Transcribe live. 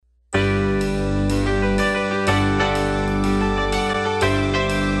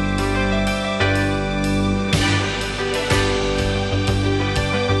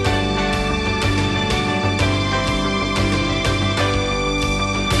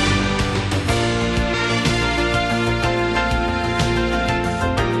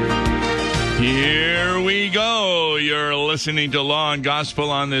listening to Law and Gospel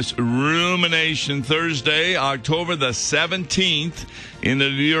on this Rumination Thursday, October the 17th, in the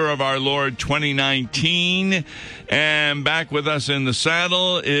year of our Lord 2019. And back with us in the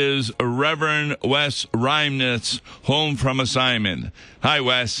saddle is Reverend Wes Reimnitz, home from assignment. Hi,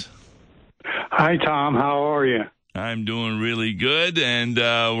 Wes. Hi, Tom. How are you? I'm doing really good, and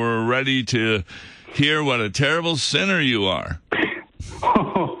we're ready to hear what a terrible sinner you are.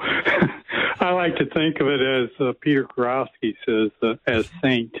 Oh, I like to think of it as Peter Kurowski says, as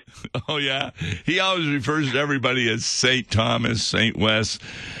saint. Oh, yeah. He always refers to everybody as Saint Thomas, Saint Wes.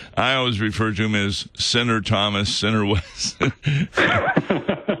 I always refer to him as Sinner Thomas, Sinner Wes.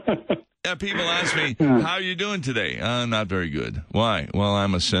 Yeah, people ask me, how are you doing today? Not very good. Why? Well,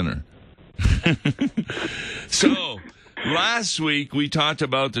 I'm a sinner. So, last week we talked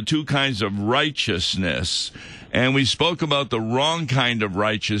about the two kinds of righteousness, and we spoke about the wrong kind of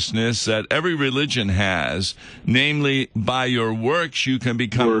righteousness that every religion has, namely, by your works you can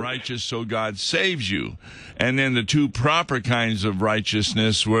become righteous so God saves you. And then the two proper kinds of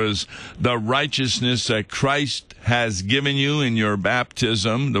righteousness was the righteousness that Christ has given you in your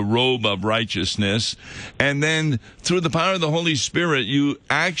baptism, the robe of righteousness, and then through the power of the Holy Spirit, you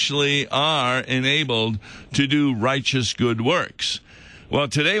actually are enabled to do righteous good works. Well,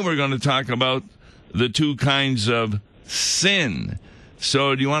 today we're going to talk about the two kinds of sin.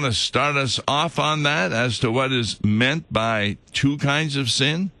 So do you want to start us off on that as to what is meant by two kinds of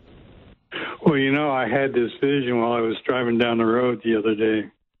sin? Well, you know, I had this vision while I was driving down the road the other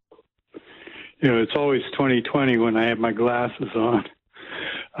day. You know, it's always 2020 when I have my glasses on.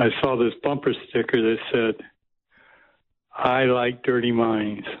 I saw this bumper sticker that said, I like dirty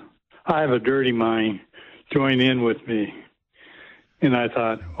minds. I have a dirty mind. Join in with me. And I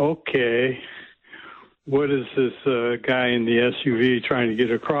thought, okay, what is this guy in the SUV trying to get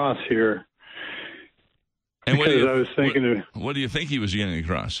across here? And because I was thinking what do you think he was getting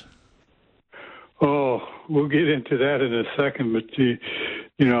across? Oh, we'll get into that in a second. But you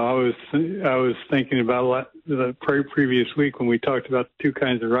know, I was thinking about the previous week when we talked about the two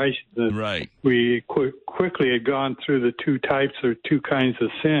kinds of righteousness. Right. We quickly had gone through the two types or two kinds of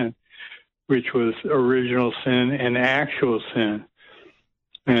sin, which was original sin and actual sin.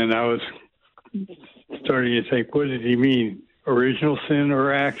 And I was starting to think, what did he mean? Original sin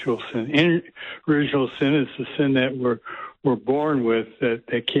or actual sin? Original sin is the sin that we're born with,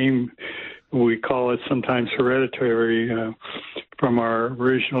 that came, we call it sometimes hereditary, from our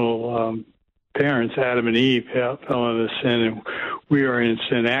original parents, Adam and Eve, fell into sin, and we are in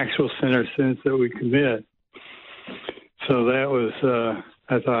sin. Actual sin are sins that we commit. So that was,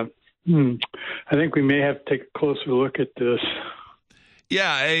 I thought, I think we may have to take a closer look at this.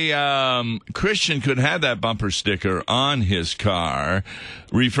 Yeah, a Christian could have that bumper sticker on his car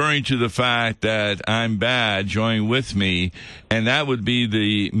referring to the fact that I'm bad, join with me, and that would be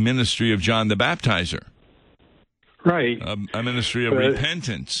the ministry of John the Baptizer. Right. A ministry of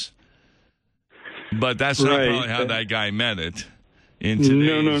repentance. But that's not probably how that guy meant it. In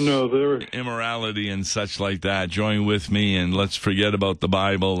today's immorality and such like that, join with me and let's forget about the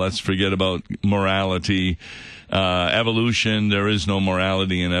Bible. Let's forget about morality. Evolution, there is no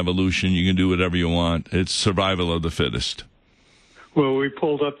morality in evolution. You can do whatever you want. It's survival of the fittest. Well, we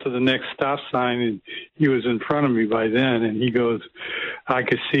pulled up to the next stop sign, and he was in front of me by then, and he goes, I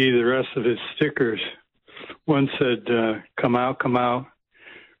could see the rest of his stickers. One said, come out, come out.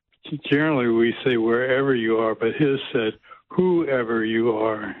 Generally, we say wherever you are, but his said, whoever you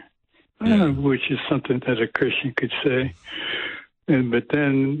are, which is something that a Christian could say. But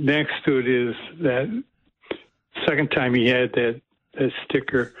then next to it is that second time he had that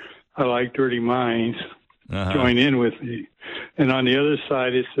sticker, I like dirty minds, join in with me. And on the other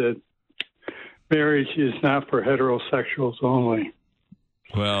side it said, marriage is not for heterosexuals only.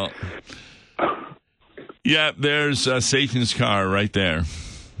 Well, yeah, there's Satan's car right there.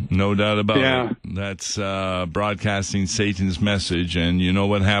 No doubt about it. That's broadcasting Satan's message, and you know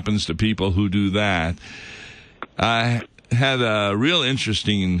what happens to people who do that. I had a real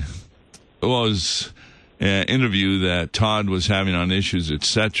interesting interview that Todd was having on Issues,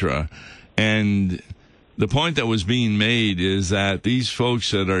 etc., and the point that was being made is that these folks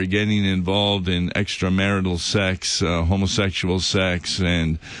that are getting involved in extramarital sex, homosexual sex,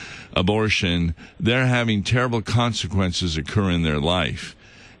 and abortion, they're having terrible consequences occur in their life.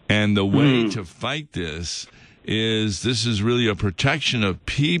 And the way to fight this is really a protection of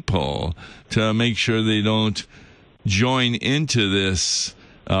people to make sure they don't join into this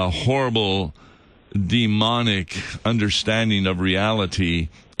horrible demonic understanding of reality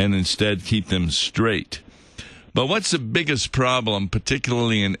and instead keep them straight. But what's the biggest problem,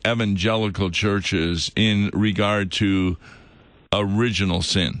 particularly in evangelical churches, in regard to original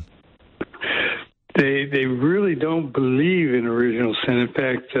sin? They really don't believe in original sin. In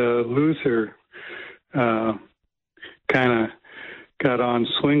fact, Luther kind of got on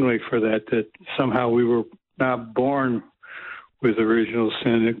Zwingli for that somehow we were not born with original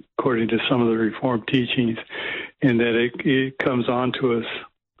sin, according to some of the Reformed teachings, and that it comes on to us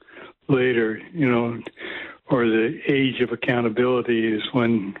later, or the age of accountability is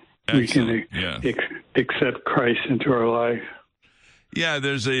when Excellent. we can accept Christ into our life. Yeah,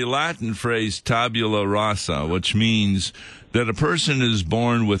 there's a Latin phrase, tabula rasa, which means that a person is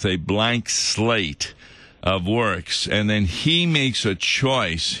born with a blank slate of works, and then he makes a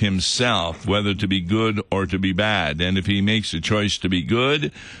choice himself whether to be good or to be bad. And if he makes a choice to be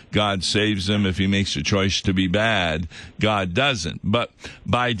good, God saves him. If he makes a choice to be bad, God doesn't. But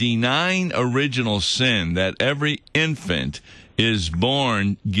by denying original sin, that every infant is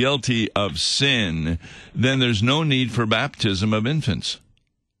born guilty of sin, then there's no need for baptism of infants.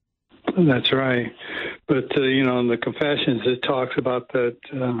 That's right. But, in the Confessions, it talks about that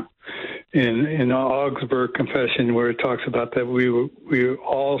in the Augsburg Confession, where it talks about that we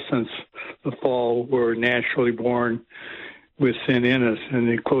all, since the fall, were naturally born with sin in us. And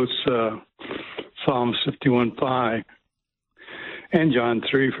it quotes Psalms 51:5 and John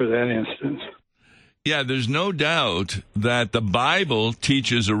 3 for that instance. Yeah, there's no doubt that the Bible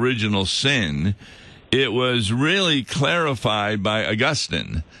teaches original sin. It was really clarified by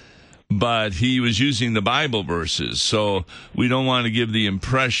Augustine, but he was using the Bible verses. So we don't want to give the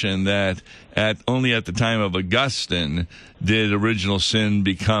impression that only at the time of Augustine did original sin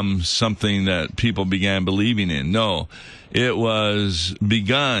become something that people began believing in. No, it was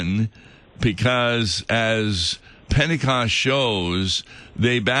begun because, as Pentecost shows,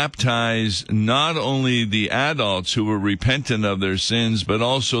 they baptized not only the adults who were repentant of their sins, but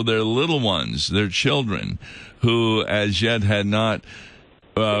also their little ones, their children, who as yet had not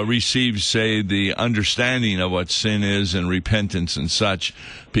received, say, the understanding of what sin is and repentance and such,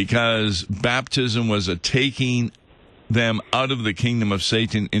 because baptism was a taking them out of the kingdom of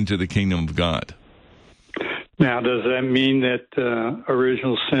Satan into the kingdom of God. Now, does that mean that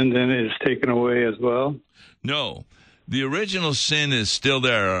original sin then is taken away as well? No. The original sin is still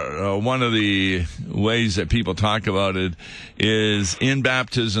there. One of the ways that people talk about it is in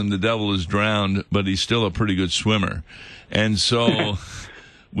baptism, the devil is drowned, but he's still a pretty good swimmer. And so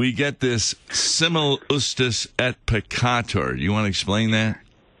we get this simul ustus et peccator. You want to explain that?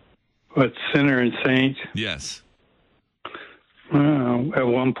 What, sinner and saint? Yes. At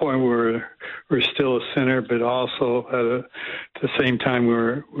one point we're still a sinner, but also at the same time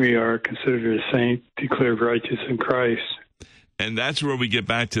we are considered a saint, declared righteous in Christ. And that's where we get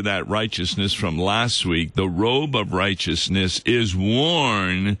back to that righteousness from last week. The robe of righteousness is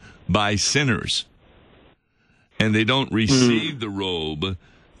worn by sinners, and they don't receive the robe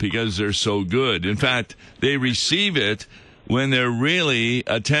because they're so good. In fact, they receive it when they're really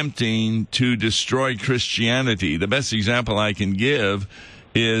attempting to destroy Christianity. The best example I can give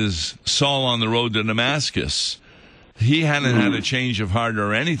is Saul on the road to Damascus. He hadn't had a change of heart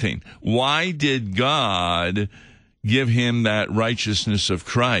or anything. Why did God give him that righteousness of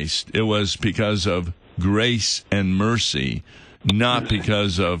Christ? It was because of grace and mercy, not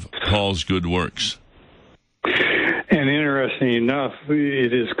because of Paul's good works. And interesting enough,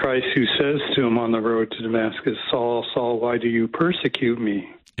 it is Christ who says to him on the road to Damascus, Saul, Saul, why do you persecute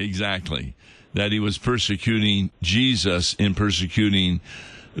me? Exactly. That he was persecuting Jesus in persecuting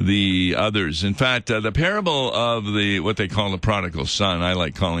the others. In fact, the parable of what they call the prodigal son, I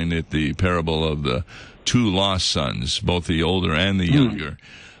like calling it the parable of the two lost sons, both the older and the younger.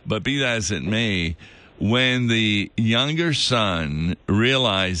 But be that as it may, when the younger son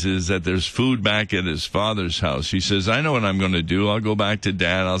realizes that there's food back at his father's house, he says, I know what I'm going to do. I'll go back to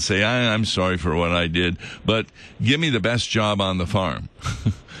dad. I'll say, I'm sorry for what I did, but give me the best job on the farm.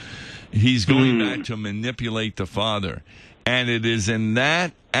 He's going back to manipulate the father. And it is in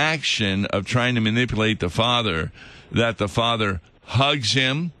that action of trying to manipulate the father that the father hugs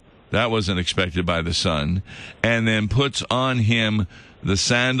him. That wasn't expected by the son. And then puts on him the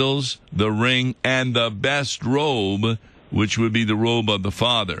sandals, the ring, and the best robe, which would be the robe of the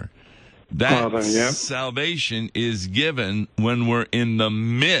Father. That salvation is given when we're in the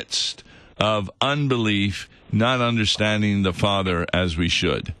midst of unbelief, not understanding the Father as we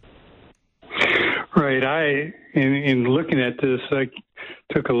should. Right. In looking at this, I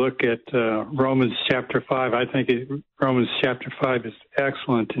took a look at Romans chapter 5. I think Romans chapter 5 is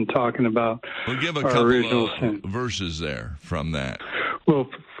excellent in talking about we'll give a our couple original of sin. verses there from that. Well,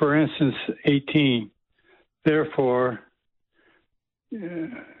 for instance, 18, Therefore,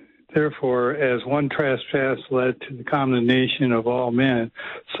 as one trespass led to the condemnation of all men,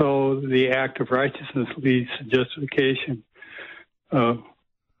 so the act of righteousness leads to justification of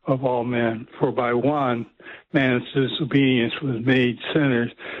all men. For by one man's disobedience was made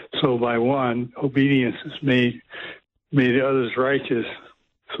sinners, so by one obedience is made others righteous.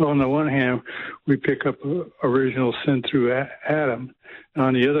 So on the one hand, we pick up original sin through Adam, and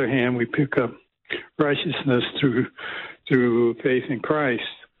on the other hand, we pick up righteousness through faith in Christ.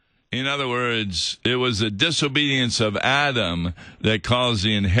 In other words, it was the disobedience of Adam that caused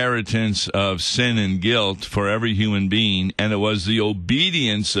the inheritance of sin and guilt for every human being, and it was the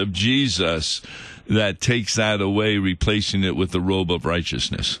obedience of Jesus that takes that away, replacing it with the robe of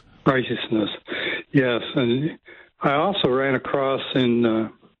righteousness. Righteousness, yes. And I also ran across in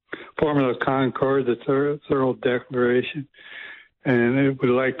Formula Concord, the Thorough Declaration, and I would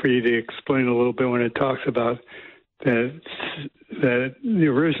like for you to explain a little bit when it talks about that the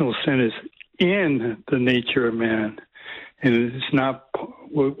original sin is in the nature of man, and it's not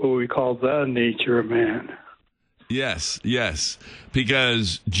what we call the nature of man. Yes,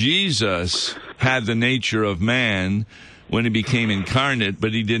 because Jesus had the nature of man when he became incarnate,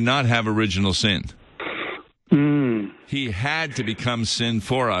 but he did not have original sin. He had to become sin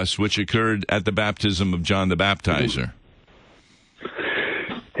for us, which occurred at the baptism of John the Baptizer.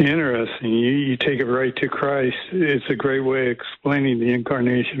 Interesting. You take it right to Christ. It's a great way of explaining the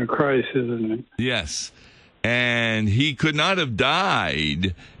incarnation of Christ, isn't it? Yes. And he could not have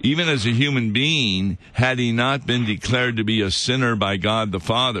died, even as a human being, had he not been declared to be a sinner by God the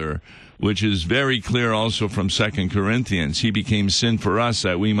Father, which is very clear also from 2 Corinthians. He became sin for us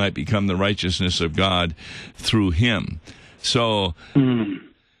that we might become the righteousness of God through him. So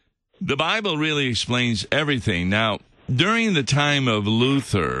the Bible really explains everything. Now, during the time of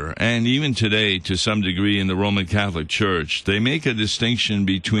Luther, and even today to some degree in the Roman Catholic Church, they make a distinction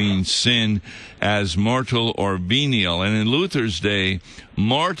between sin as mortal or venial. And in Luther's day,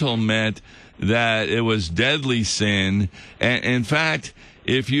 mortal meant that it was deadly sin. And in fact,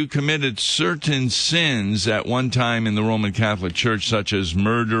 if you committed certain sins at one time in the Roman Catholic Church, such as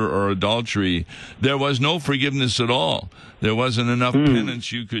murder or adultery, there was no forgiveness at all. There wasn't enough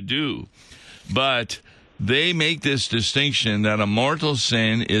penance you could do. But they make this distinction that a mortal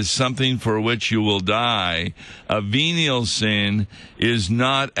sin is something for which you will die. A venial sin is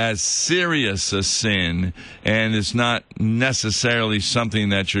not as serious a sin, and it's not necessarily something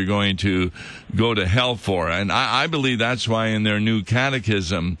that you're going to go to hell for. And I believe that's why in their new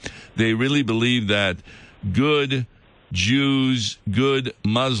catechism, they really believe that good Jews, good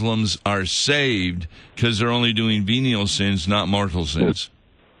Muslims are saved because they're only doing venial sins, not mortal sins.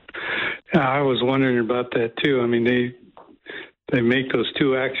 I was wondering about that too. I mean, they make those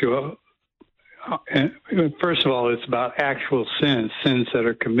two actual. First of all, it's about actual sins that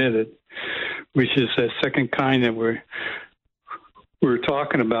are committed, which is that second kind that we're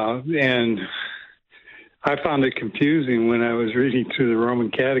talking about. And I found it confusing when I was reading through the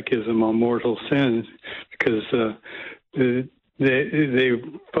Roman Catechism on mortal sins, because they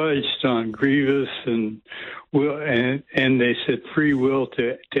fudged on grievous and will, and they said free will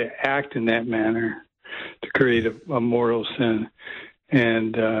to act in that manner to create a mortal sin,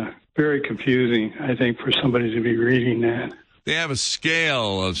 and very confusing, I think, for somebody to be reading that. They have a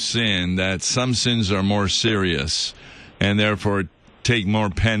scale of sin that some sins are more serious and therefore take more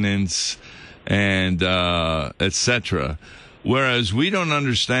penance and etc. Whereas we don't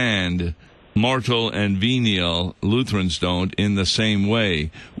understand mortal and venial, Lutherans don't, in the same way.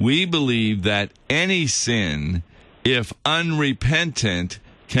 We believe that any sin, if unrepentant,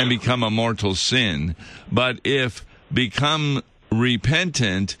 can become a mortal sin. But if become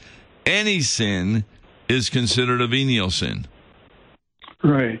repentant, any sin is considered a venial sin.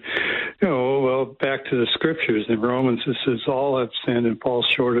 Right. Well, back to the scriptures. In Romans, it says, all have sinned and fall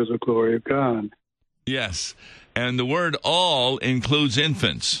short of the glory of God. Yes. And the word all includes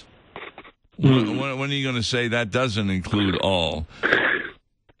infants. When are you going to say that doesn't include all?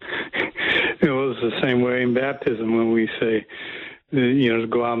 It was the same way in baptism when we say, to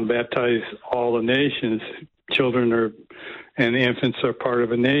go out and baptize all the nations. Children and infants are part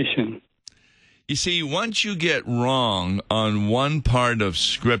of a nation. You see, once you get wrong on one part of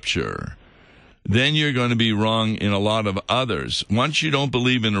Scripture, then you're going to be wrong in a lot of others. Once you don't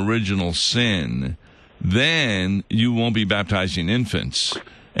believe in original sin, then you won't be baptizing infants.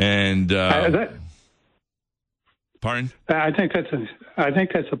 And pardon? I think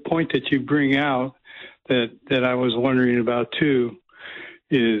that's a point that you bring out that I was wondering about too.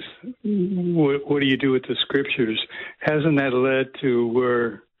 Is what do you do with the scriptures? Hasn't that led to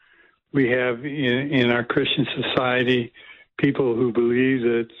where we have in our Christian society people who believe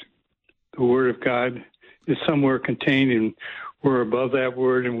that the Word of God is somewhere contained, and we're above that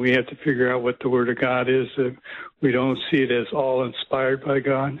Word, and we have to figure out what the Word of God is. That we don't see it as all inspired by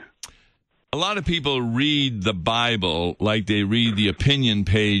God. A lot of people read the Bible like they read the opinion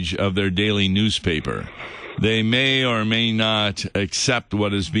page of their daily newspaper. They may or may not accept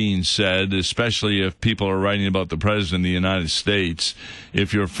what is being said, especially if people are writing about the President of the United States.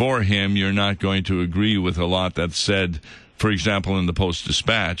 If you're for him, you're not going to agree with a lot that's said, for example, in the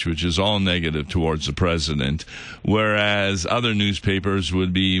Post-Dispatch, which is all negative towards the president, whereas other newspapers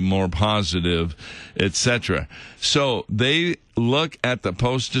would be more positive, etc. So they look at the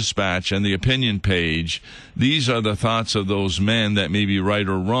Post-Dispatch and the opinion page. These are the thoughts of those men that may be right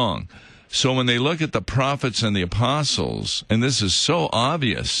or wrong. So when they look at the prophets and the apostles, and this is so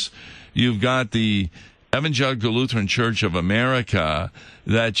obvious, you've got the Evangelical Lutheran Church of America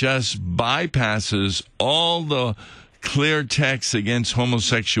that just bypasses all the clear text against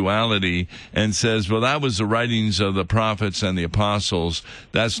homosexuality and says, well, that was the writings of the prophets and the apostles.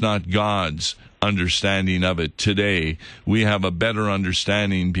 That's not God's understanding of it today. We have a better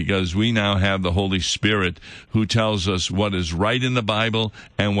understanding because we now have the Holy Spirit who tells us what is right in the Bible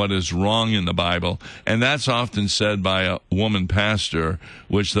and what is wrong in the Bible. And that's often said by a woman pastor,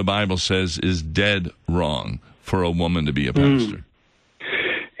 which the Bible says is dead wrong for a woman to be a pastor.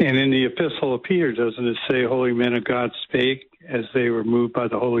 And in the Epistle of Peter, doesn't it say, holy men of God spake as they were moved by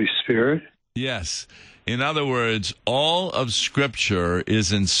the Holy Spirit? Yes. In other words, all of Scripture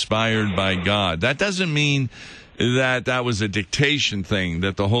is inspired by God. That doesn't mean that was a dictation thing,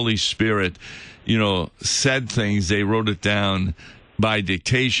 that the Holy Spirit, said things, they wrote it down by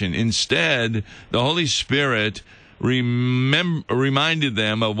dictation. Instead, the Holy Spirit reminded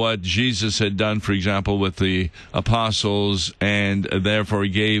them of what Jesus had done, for example, with the apostles, and therefore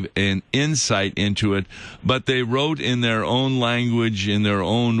gave an insight into it. But they wrote in their own language, in their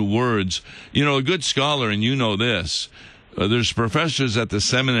own words. A good scholar, and you know this, there's professors at the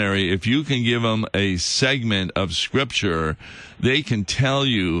seminary, if you can give them a segment of Scripture, they can tell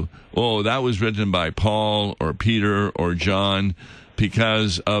you, oh, that was written by Paul or Peter or John,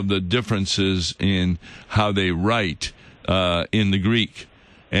 because of the differences in how they write in the Greek.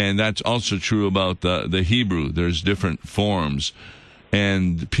 And that's also true about the Hebrew. There's different forms.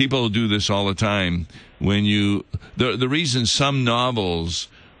 And people do this all the time. The reason some novels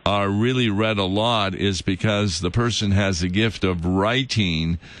are really read a lot is because the person has a gift of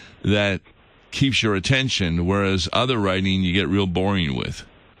writing that keeps your attention, whereas other writing you get real boring with.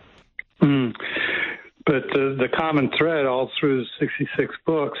 But the common thread all through the 66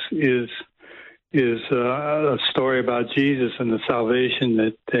 books is a story about Jesus and the salvation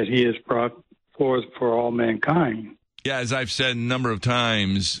that he has brought forth for all mankind. Yeah, as I've said a number of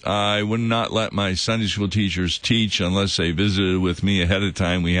times, I would not let my Sunday school teachers teach unless they visited with me ahead of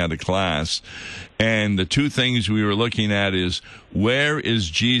time. We had a class. And the two things we were looking at is, where is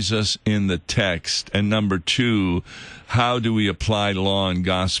Jesus in the text? And number two, how do we apply law and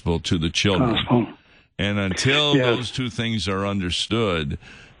gospel to the children? And until those two things are understood,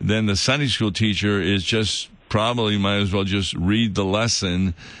 then the Sunday school teacher is just probably might as well just read the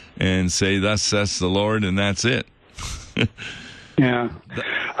lesson and say, thus says the Lord, and that's it. Yeah.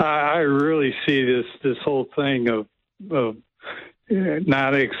 I really see this whole thing of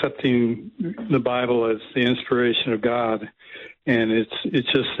not accepting the Bible as the inspiration of God. And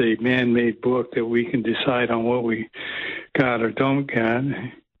it's just a man-made book that we can decide on what we got or don't got.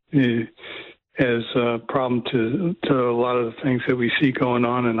 As a problem to a lot of the things that we see going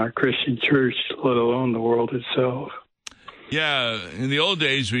on in our Christian church, let alone the world itself. Yeah, in the old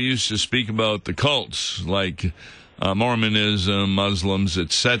days, we used to speak about the cults, like Mormonism, Muslims,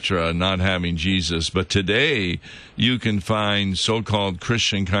 etc., not having Jesus. But today, you can find so-called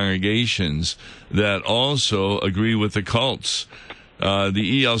Christian congregations that also agree with the cults.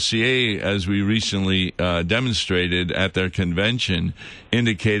 The ELCA, as we recently demonstrated at their convention,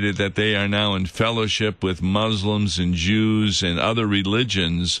 indicated that they are now in fellowship with Muslims and Jews and other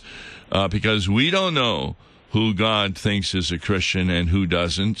religions because we don't know who God thinks is a Christian and who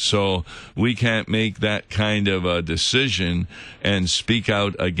doesn't, so we can't make that kind of a decision and speak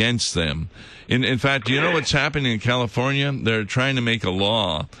out against them. In fact, do you know what's happening in California? They're trying to make a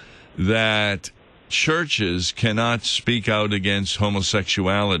law that churches cannot speak out against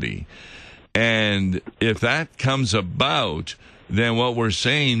homosexuality. And if that comes about, then what we're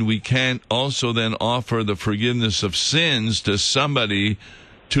saying, we can't also then offer the forgiveness of sins to somebody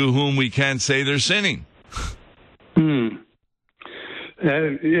to whom we can't say they're sinning.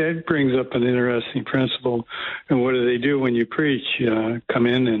 It brings up an interesting principle. And what do they do when you preach? Come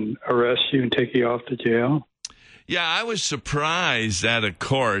in and arrest you and take you off to jail? Yeah, I was surprised at a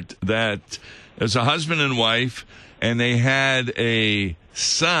court that as a husband and wife, and they had a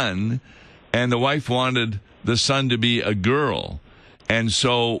son, and the wife wanted the son to be a girl. And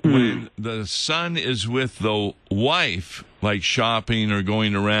so when the son is with the wife, like shopping or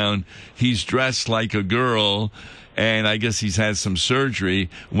going around, he's dressed like a girl, and I guess he's had some surgery.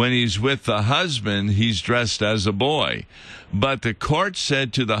 When he's with the husband, he's dressed as a boy. But the court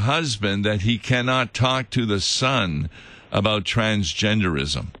said to the husband that he cannot talk to the son about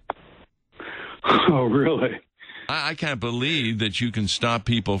transgenderism. Oh, really? I can't believe that you can stop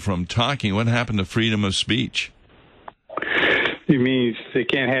people from talking. What happened to freedom of speech? You mean they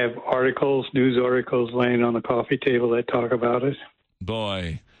can't have news articles laying on the coffee table that talk about it?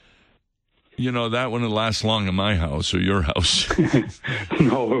 Boy, that wouldn't last long in my house or your house.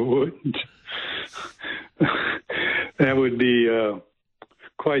 No, it wouldn't. That would be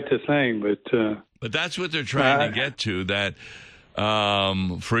quite the thing. But that's what they're trying to get to, that...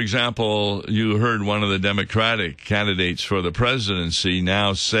 for example, you heard one of the Democratic candidates for the presidency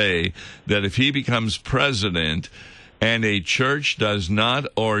now say that if he becomes president and a church does not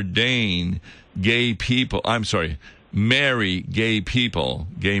marry gay people,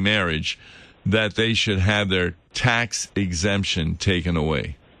 gay marriage, that they should have their tax exemption taken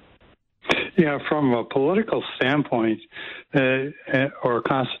away. Yeah, from a political standpoint or a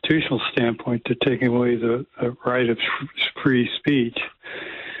constitutional standpoint, they're taking away the right of free speech.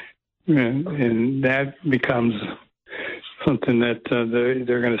 And that becomes something that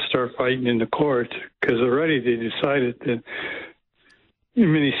they're going to start fighting in the court, because already they decided that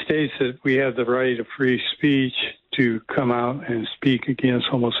in many states that we have the right of free speech to come out and speak against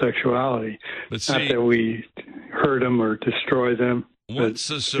homosexuality. Not that we hurt them or destroy them. Once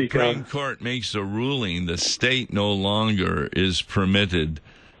the Supreme Court makes a ruling, the state no longer is permitted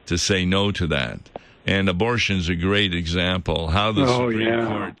to say no to that. And abortion's a great example. How the Supreme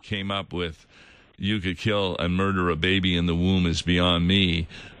Court came up with you could kill and murder a baby in the womb is beyond me.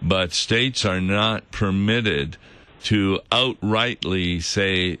 But states are not permitted to outrightly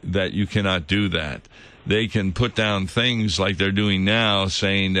say that you cannot do that. They can put down things like they're doing now,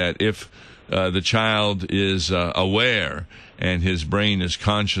 saying that if the child is aware and his brain is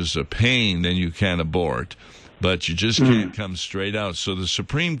conscious of pain, then you can abort. But you just can't come straight out. So the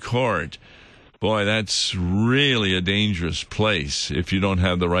Supreme Court, boy, that's really a dangerous place if you don't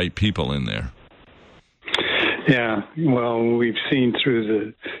have the right people in there. Yeah, well, we've seen through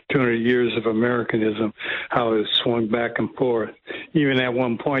the 200 years of Americanism how it swung back and forth. Even at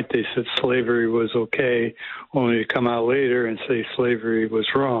one point they said slavery was okay, only to come out later and say slavery was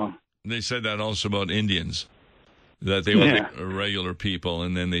wrong. They said that also about Indians, that they were regular people,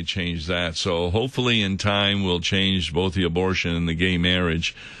 and then they changed that. So hopefully in time we'll change both the abortion and the gay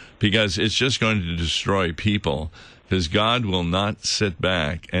marriage, because it's just going to destroy people. Because God will not sit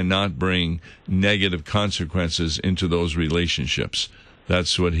back and not bring negative consequences into those relationships.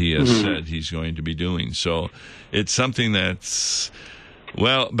 That's what he has said he's going to be doing. So it's something that's,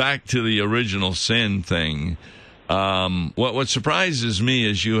 well, back to the original sin thing. What surprises me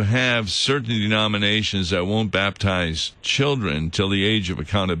is you have certain denominations that won't baptize children till the age of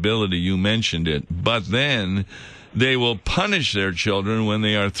accountability. You mentioned it. But then they will punish their children when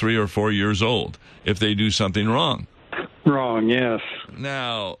they are 3 or 4 years old if they do something wrong. Wrong, yes.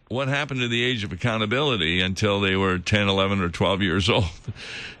 Now, what happened to the age of accountability until they were 10, 11, or 12 years old?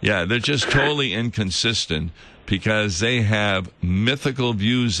 Yeah, they're just totally inconsistent because they have mythical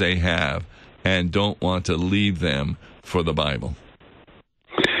views they have and don't want to leave them for the Bible.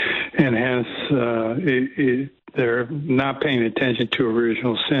 And hence, they're not paying attention to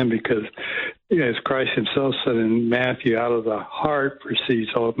original sin because, as Christ himself said in Matthew, out of the heart proceeds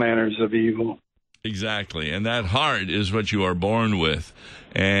all manners of evil. Exactly. And that heart is what you are born with.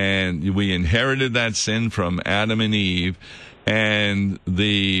 And we inherited that sin from Adam and Eve. And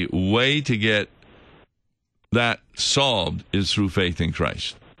the way to get that solved is through faith in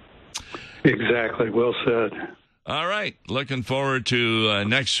Christ. Exactly. Well said. All right. Looking forward to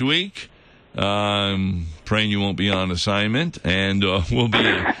next week. Praying you won't be on assignment. And we'll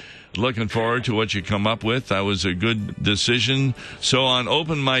be looking forward to what you come up with. That was a good decision. So on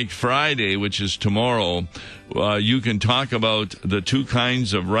Open Mic Friday, which is tomorrow, you can talk about the 2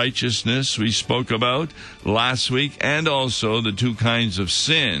 kinds of righteousness we spoke about last week, and also the 2 kinds of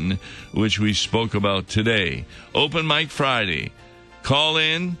sin, which we spoke about today. Open Mic Friday. Call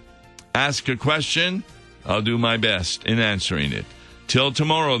in, ask a question. I'll do my best in answering it. Till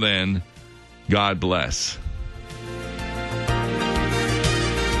tomorrow then, God bless.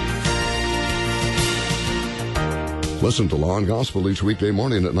 Listen to Law and Gospel each weekday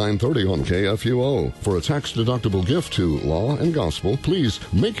morning at 9:30 on KFUO. For a tax-deductible gift to Law and Gospel, please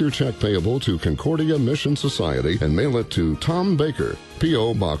make your check payable to Concordia Mission Society and mail it to Tom Baker,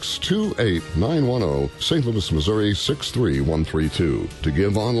 P.O. Box 28910, St. Louis, Missouri 63132. To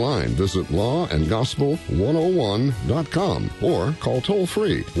give online, visit lawandgospel101.com or call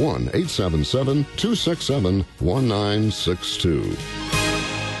toll-free 1-877-267-1962.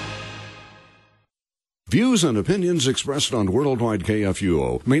 Views and opinions expressed on Worldwide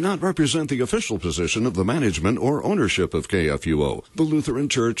KFUO may not represent the official position of the management or ownership of KFUO, the Lutheran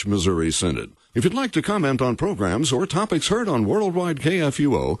Church Missouri Synod. If you'd like to comment on programs or topics heard on Worldwide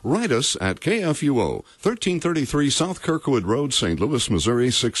KFUO, write us at KFUO, 1333 South Kirkwood Road, St. Louis, Missouri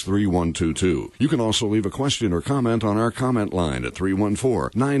 63122. You can also leave a question or comment on our comment line at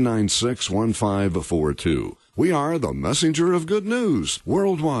 314-996-1542. We are the messenger of good news,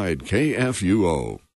 Worldwide KFUO.